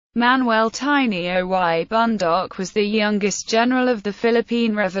Manuel Tinio y Bundoc was the youngest general of the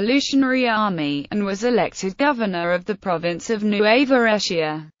Philippine Revolutionary Army, and was elected governor of the province of Nueva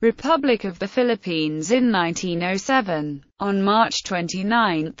Ecija, Republic of the Philippines in 1907. On March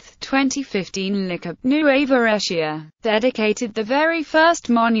 29, 2015, Licab, Nueva Ecija, dedicated the very first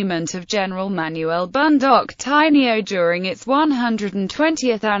monument of General Manuel Bundoc Tinio during its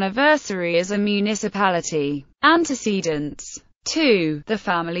 120th anniversary as a municipality. Antecedents. 2. The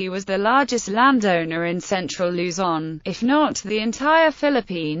family was the largest landowner in central Luzon, if not the entire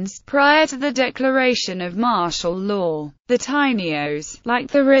Philippines, prior to the declaration of martial law. The Tinios, like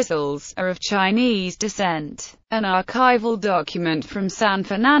the Rizals, are of Chinese descent. An archival document from San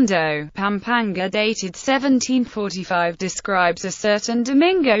Fernando, Pampanga dated 1745 describes a certain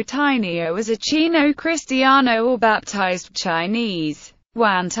Domingo Tinio as a Chino Cristiano or baptized Chinese.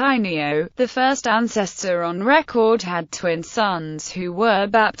 Juan Tinio, the first ancestor on record, had twin sons who were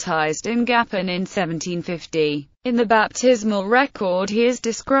baptized in Gapan in 1750. In the baptismal record he is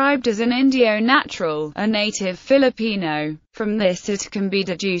described as an Indio natural, a native Filipino. From this it can be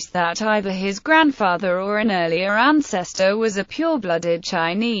deduced that either his grandfather or an earlier ancestor was a pure-blooded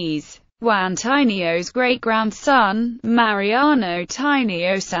Chinese. Juan Tinio's great-grandson, Mariano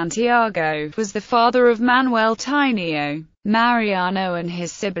Tinio Santiago, was the father of Manuel Tinio. Mariano and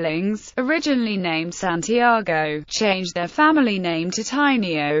his siblings, originally named Santiago, changed their family name to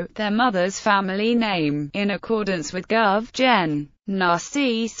Tinio, their mother's family name, in accordance with Gov. Gen.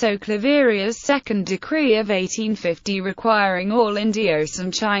 Narciso Claveria's second decree of 1850 requiring all Indios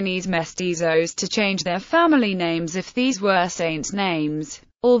and Chinese mestizos to change their family names if these were saint names.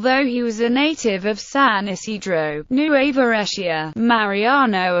 Although he was a native of San Isidro, Nueva Ecija,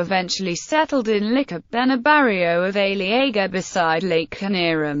 Mariano eventually settled in Licab, then a barrio of Aliaga beside Lake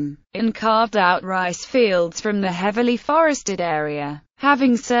Caniram, and carved out rice fields from the heavily forested area.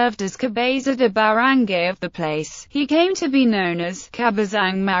 Having served as cabeza de barangay of the place, he came to be known as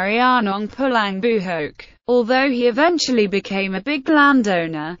Cabazang Marianong Pulang Buhok. Although he eventually became a big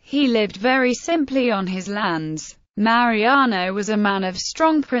landowner, he lived very simply on his lands. Mariano was a man of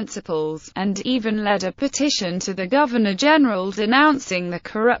strong principles, and even led a petition to the Governor-General denouncing the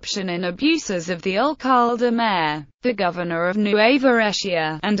corruption and abuses of the alcalde mayor, the governor of Nueva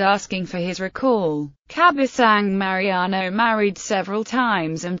Ecija, and asking for his recall. Cabazang Mariano married several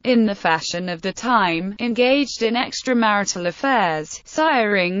times and, in the fashion of the time, engaged in extramarital affairs,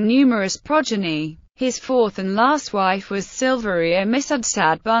 siring numerous progeny. His fourth and last wife was Silveria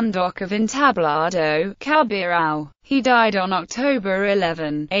Misudstad Bundoc of Entablado, Cabirao. He died on October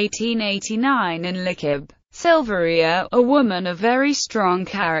 11, 1889 in Licab. Silveria, a woman of very strong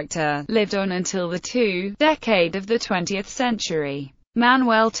character, lived on until the decade of the 20th century.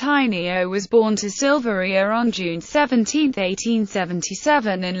 Manuel Tinio was born to Silveria on June 17,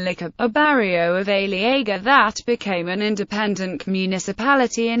 1877 in Licab, a barrio of Aliaga that became an independent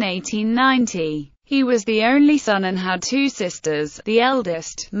municipality in 1890. He was the only son and had two sisters. The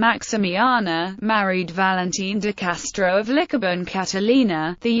eldest, Maximiana, married Valentin de Castro of Licab, and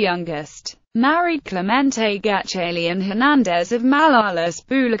Catalina, the youngest, married Clemente Gatchalian Hernandez of Malalas,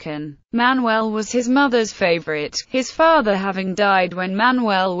 Bulacan. Manuel was his mother's favorite, his father having died when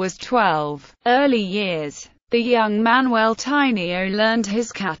Manuel was 12. Early years. The young Manuel Tinio learned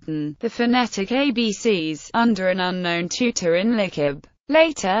his Catan, the phonetic ABCs, under an unknown tutor in Licab.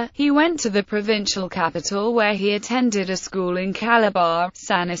 Later, he went to the provincial capital where he attended a school in Calabar,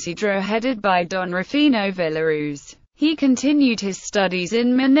 San Isidro headed by Don Rufino Villaruz. He continued his studies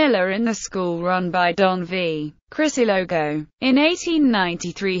in Manila in the school run by Don V. Crisilogo. In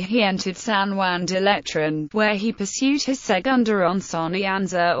 1893 he entered San Juan de Letran, where he pursued his segunda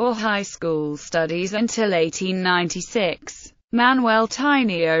enseñanza or high school studies until 1896. Manuel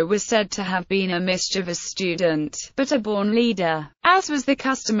Tinio was said to have been a mischievous student, but a born leader. As was the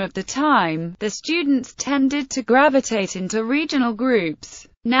custom of the time, the students tended to gravitate into regional groups.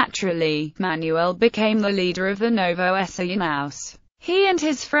 Naturally, Manuel became the leader of the Nueva Ecija house. He and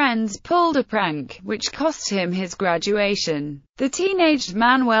his friends pulled a prank, which cost him his graduation. The teenaged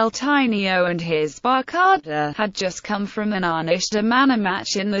Manuel Tinio and his barkada had just come from an Anish de Mana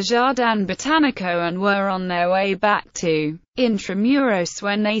match in the Jardin Botanico and were on their way back to Intramuros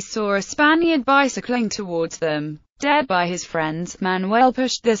when they saw a Spaniard bicycling towards them. Dared by his friends, Manuel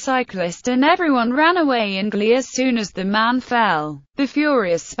pushed the cyclist and everyone ran away in glee as soon as the man fell. The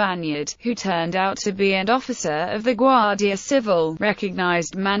furious Spaniard, who turned out to be an officer of the Guardia Civil,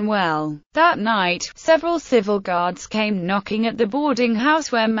 recognized Manuel. That night, several civil guards came knocking at the boarding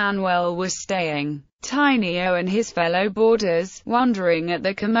house where Manuel was staying. Tinio and his fellow boarders, wondering at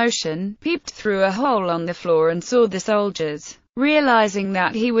the commotion, peeped through a hole on the floor and saw the soldiers Realizing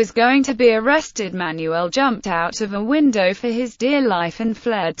that he was going to be arrested, Manuel jumped out of a window for his dear life and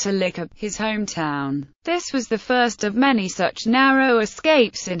fled to Lica, his hometown. This was the first of many such narrow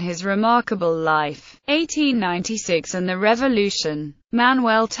escapes in his remarkable life. 1896 and the Revolution.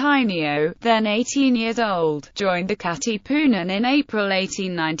 Manuel Tinio, then 18 years old, joined the Katipunan in April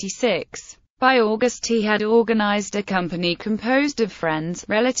 1896. By August he had organized a company composed of friends,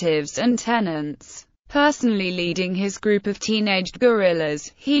 relatives and tenants. Personally leading his group of teenaged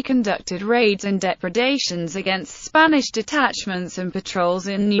guerrillas, he conducted raids and depredations against Spanish detachments and patrols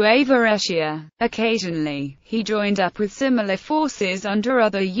in Nueva Ecija. Occasionally, he joined up with similar forces under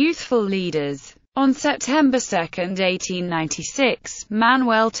other youthful leaders. On September 2, 1896,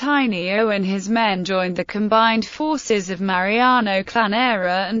 Manuel Tinio and his men joined the combined forces of Mariano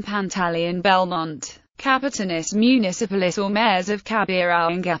Clanera and Pantaleon Belmont, Capitanes Municipalis or mayors of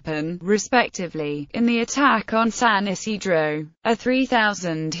Cabirao, respectively, in the attack on San Isidro. A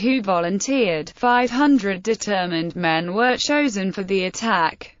 3,000 who volunteered, 500 determined men were chosen for the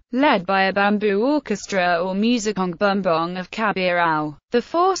attack, led by a bamboo orchestra or musicong bumbong of Cabirao. The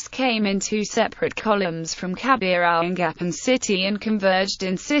force came in two separate columns from Cabirao City and converged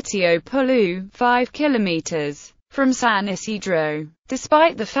in Sitio Pulu, 5 kilometers from San Isidro.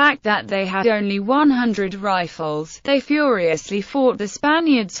 Despite the fact that they had only 100 rifles, they furiously fought the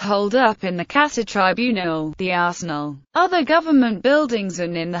Spaniards holed up in the Casa Tribunal, the arsenal, other government buildings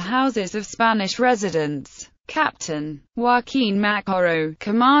and in the houses of Spanish residents. Captain Joaquin Macoro,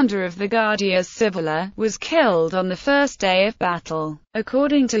 commander of the Guardia Civil, was killed on the first day of battle.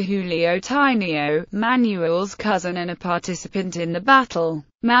 According to Julio Tinio, Manuel's cousin and a participant in the battle,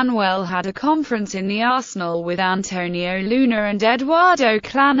 Manuel had a conference in the arsenal with Antonio Luna and Eduardo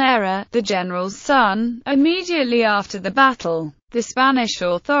Clanera, the general's son. Immediately after the battle, the Spanish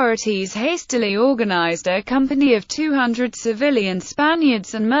authorities hastily organized a company of 200 civilian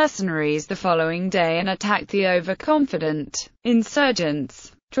Spaniards and mercenaries the following day and attacked the overconfident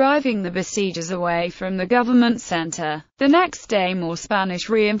insurgents, driving the besiegers away from the government center. The next day more Spanish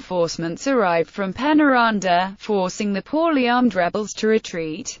reinforcements arrived from Penaranda, forcing the poorly armed rebels to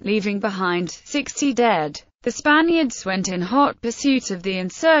retreat, leaving behind 60 dead. The Spaniards went in hot pursuit of the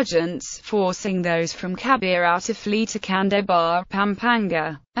insurgents, forcing those from Cabirao to flee to Candebar,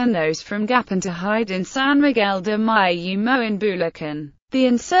 Pampanga, and those from Gapan to hide in San Miguel de Mayumo in Bulacan. The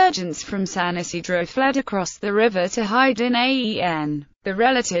insurgents from San Isidro fled across the river to hide in Aen. The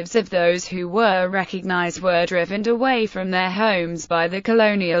relatives of those who were recognized were driven away from their homes by the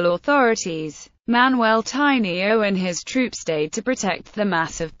colonial authorities. Manuel Tinio and his troops stayed to protect the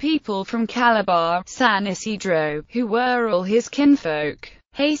mass of people from Calabar, San Isidro, who were all his kinfolk,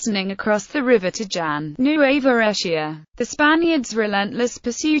 hastening across the river to Jan, Nueva Ecija. The Spaniards' relentless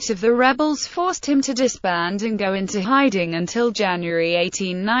pursuit of the rebels forced him to disband and go into hiding until January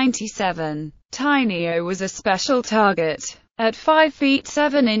 1897. Tinio was a special target. At 5 feet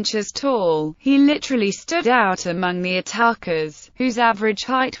 7 inches tall, he literally stood out among the attackers, whose average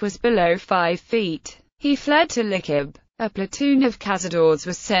height was below 5 feet. He fled to Licab. A platoon of cazadores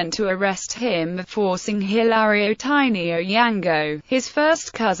was sent to arrest him, forcing Hilario Tinio Yango, his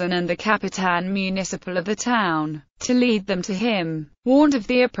first cousin and the Capitan Municipal of the town, to lead them to him. Warned of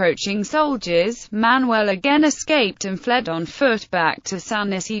the approaching soldiers, Manuel again escaped and fled on foot back to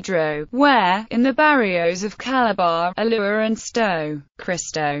San Isidro, where, in the barrios of Calabar, Alua and Sto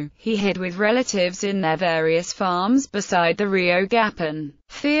Cristo, he hid with relatives in their various farms beside the Rio Gapan.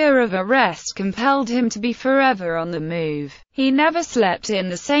 Fear of arrest compelled him to be forever on the move. He never slept in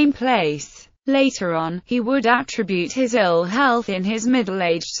the same place. Later on, he would attribute his ill health in his middle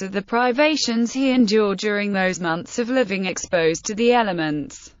age to the privations he endured during those months of living exposed to the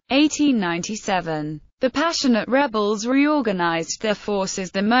elements. 1897. The passionate rebels reorganized their forces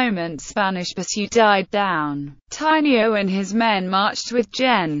the moment Spanish pursuit died down. Tinio and his men marched with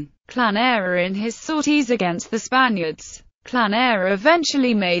Gen. Clanera in his sorties against the Spaniards. Clanera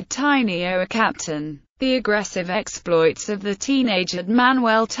eventually made Tinio a captain. The aggressive exploits of the teenager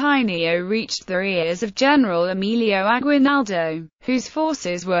Manuel Tinio reached the ears of General Emilio Aguinaldo, whose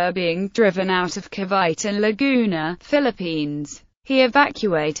forces were being driven out of Cavite and Laguna, Philippines. He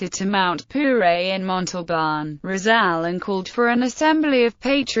evacuated to Mount Puray in Montalban, Rizal and called for an assembly of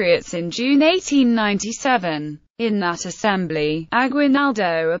patriots in June 1897. In that assembly,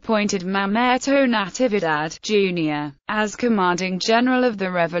 Aguinaldo appointed Mamerto Natividad, Jr., as commanding general of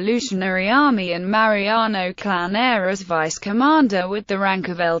the Revolutionary Army and Mariano Clanera as vice commander with the rank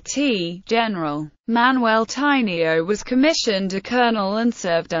of Lt. General. Manuel Tinio was commissioned a colonel and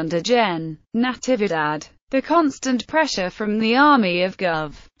served under Gen. Natividad. The constant pressure from the army of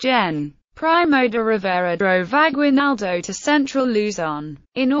Gov. Gen. Primo de Rivera drove Aguinaldo to central Luzon.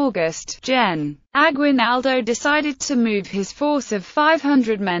 In August, Gen. Aguinaldo decided to move his force of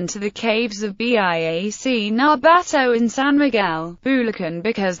 500 men to the caves of Biac Narbato in San Miguel, Bulacan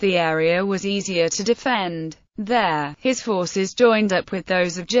because the area was easier to defend. There, his forces joined up with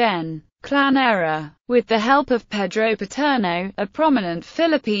those of Gen. Clanera. With the help of Pedro Paterno, a prominent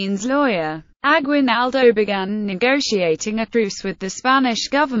Philippines lawyer, Aguinaldo began negotiating a truce with the Spanish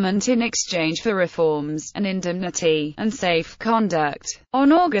government in exchange for reforms, an indemnity, and safe conduct.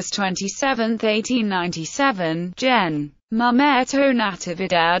 On August 27, 1897, Gen. Mamerto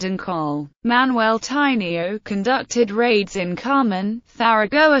Natividad and Col. Manuel Tinio conducted raids in Carmen,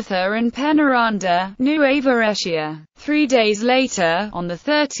 Zaragoza and Penaranda, Nueva Ecija. 3 days later, on the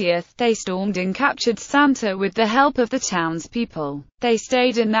 30th, they stormed and captured Santa with the help of the townspeople. They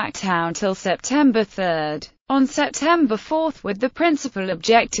stayed in that town till September 3. On September 4, with the principal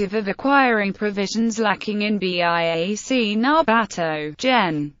objective of acquiring provisions lacking in Biac Narbato,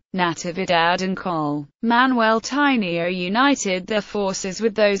 Gen. Natividad and Col. Manuel Tinio united their forces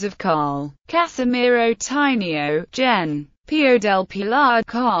with those of Col. Casimiro Tinio, Gen. Pio del Pilar,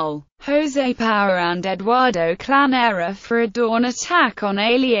 Col. Jose Power and Eduardo Clanera for a dawn attack on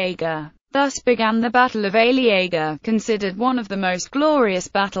Aliaga. Thus began the Battle of Aliaga, considered one of the most glorious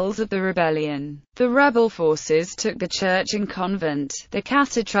battles of the rebellion. The rebel forces took the church and convent, the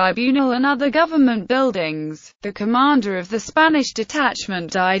Casa Tribunal and other government buildings. The commander of the Spanish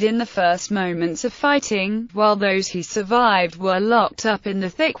detachment died in the first moments of fighting, while those who survived were locked up in the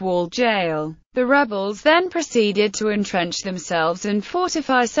thick-walled jail. The rebels then proceeded to entrench themselves and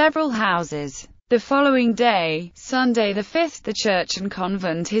fortify several houses. The following day, Sunday the 5th, the church and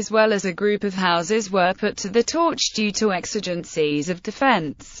convent as well as a group of houses were put to the torch due to exigencies of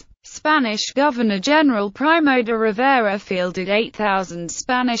defense. Spanish Governor-General Primo de Rivera fielded 8,000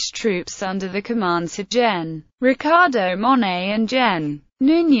 Spanish troops under the commands of Gen. Ricardo Monet and Gen.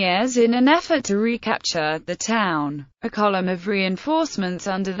 Núñez in an effort to recapture the town. A column of reinforcements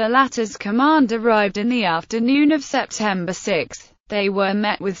under the latter's command arrived in the afternoon of September 6. They were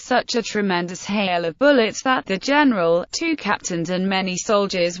met with such a tremendous hail of bullets that the general, 2 captains and many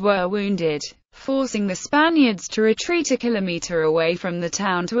soldiers were wounded, forcing the Spaniards to retreat a kilometer away from the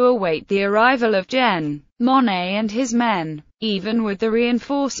town to await the arrival of Gen. Monet and his men. Even with the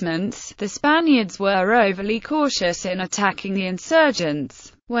reinforcements, the Spaniards were overly cautious in attacking the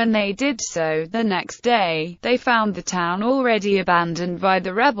insurgents. When they did so, the next day, they found the town already abandoned by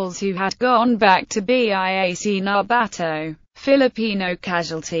the rebels who had gone back to Biac Narbato. Filipino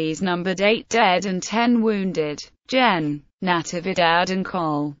casualties numbered 8 dead and 10 wounded. Gen. Natividad and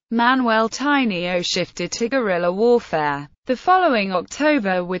Col. Manuel Tinio shifted to guerrilla warfare. The following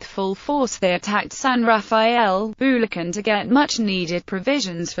October with full force they attacked San Rafael, Bulacan to get much-needed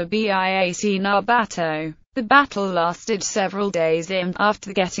provisions for Biac Narbato. The battle lasted several days and,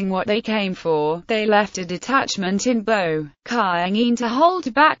 after getting what they came for, they left a detachment in Bo-Caingin to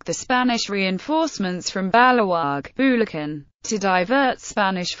hold back the Spanish reinforcements from Balawag, Bulacan. To divert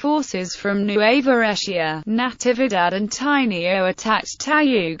Spanish forces from Nueva Ecija, Natividad and Tinio attacked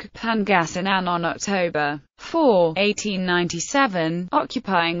Tayug, Pangasinan on October 4, 1897,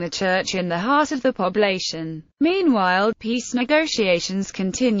 occupying the church in the heart of the population. Meanwhile, peace negotiations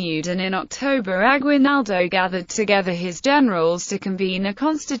continued and in October Aguinaldo gathered together his generals to convene a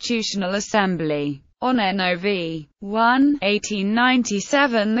constitutional assembly. On Nov. 1,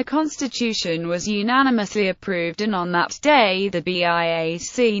 1897 the constitution was unanimously approved and on that day the Biac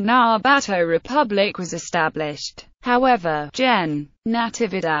Narbato Republic was established. However, Gen.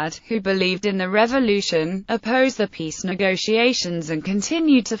 Natividad, who believed in the revolution, opposed the peace negotiations and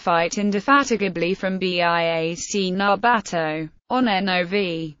continued to fight indefatigably from Biac Narbato. On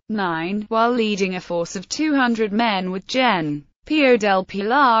Nov. 9, while leading a force of 200 men with Gen. Pio del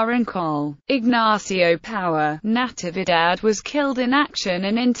Pilar and Col. Ignacio Power, Natividad was killed in action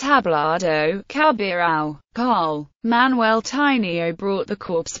and in Tablado, Cabirao. Col. Manuel Tinio brought the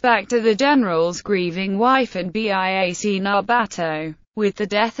corpse back to the general's grieving wife in Biac Narbato. With the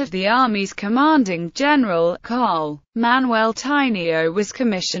death of the army's commanding general, Col. Manuel Tinio was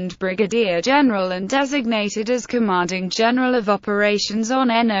commissioned brigadier general and designated as commanding general of operations on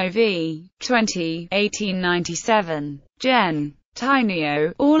Nov. 20, 1897. Gen.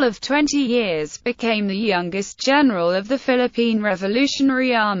 Tinio, all of 20 years, became the youngest general of the Philippine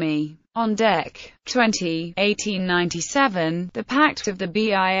Revolutionary Army. On Dec. 20, 1897, the Pact of the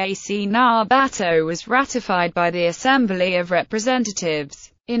Biac Narbato was ratified by the Assembly of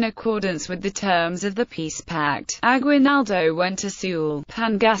Representatives. In accordance with the terms of the peace pact, Aguinaldo went to Seoul,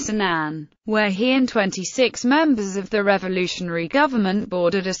 Pangasinan, where he and 26 members of the revolutionary government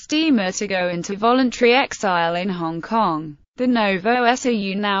boarded a steamer to go into voluntary exile in Hong Kong. The Nueva Ecija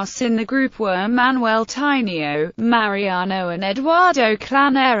Youth in the group were Manuel Tinio, Mariano and Eduardo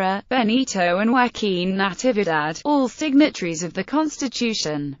Clanera, Benito and Joaquin Natividad, all signatories of the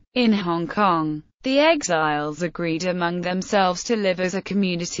Constitution. In Hong Kong, the exiles agreed among themselves to live as a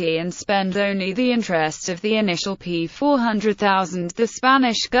community and spend only the interest of the initial $400,000 the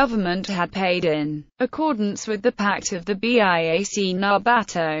Spanish government had paid in accordance with the Pact of the BIAC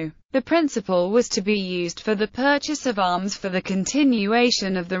Narbato. The principal was to be used for the purchase of arms for the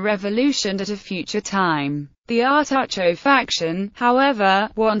continuation of the revolution at a future time. The Artacho faction, however,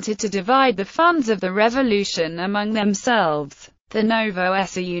 wanted to divide the funds of the revolution among themselves. The Nueva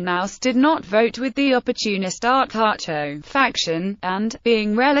Ecija Youth did not vote with the opportunist Artacho faction, and,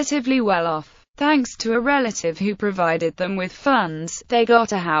 being relatively well off, thanks to a relative who provided them with funds, they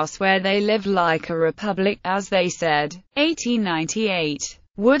got a house where they lived like a republic, as they said. 1898.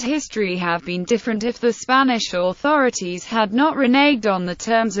 Would history have been different if the Spanish authorities had not reneged on the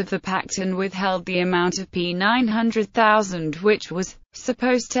terms of the pact and withheld the amount of $900,000 which was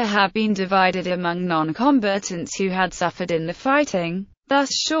supposed to have been divided among non-combatants who had suffered in the fighting, thus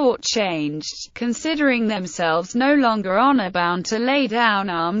short-changed? Considering themselves no longer honor-bound to lay down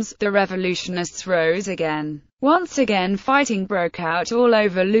arms, the revolutionists rose again. Once again fighting broke out all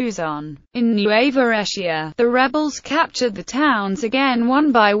over Luzon. In Nueva Ecija, the rebels captured the towns again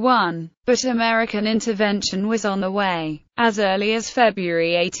one by one, but American intervention was on the way. As early as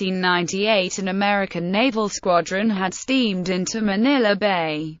February 1898 an American naval squadron had steamed into Manila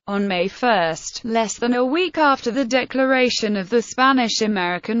Bay. On May 1, less than a week after the declaration of the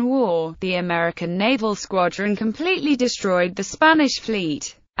Spanish-American War, the American naval squadron completely destroyed the Spanish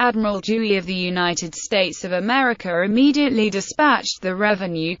fleet. Admiral Dewey of the United States of America immediately dispatched the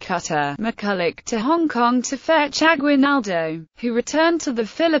revenue cutter McCulloch to Hong Kong to fetch Aguinaldo, who returned to the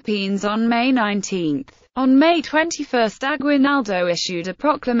Philippines on May 19. On May 21 Aguinaldo issued a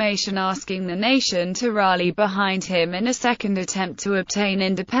proclamation asking the nation to rally behind him in a second attempt to obtain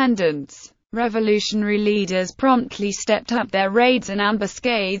independence. Revolutionary leaders promptly stepped up their raids and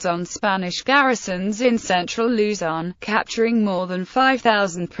ambuscades on Spanish garrisons in central Luzon, capturing more than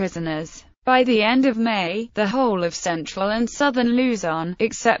 5,000 prisoners. By the end of May, the whole of central and southern Luzon,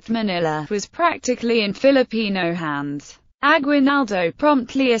 except Manila, was practically in Filipino hands. Aguinaldo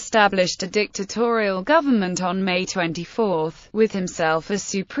promptly established a dictatorial government on May 24, with himself as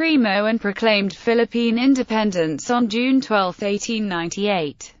Supremo, and proclaimed Philippine independence on June 12,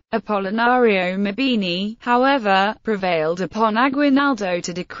 1898. Apolinario Mabini, however, prevailed upon Aguinaldo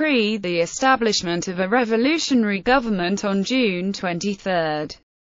to decree the establishment of a revolutionary government on June 23.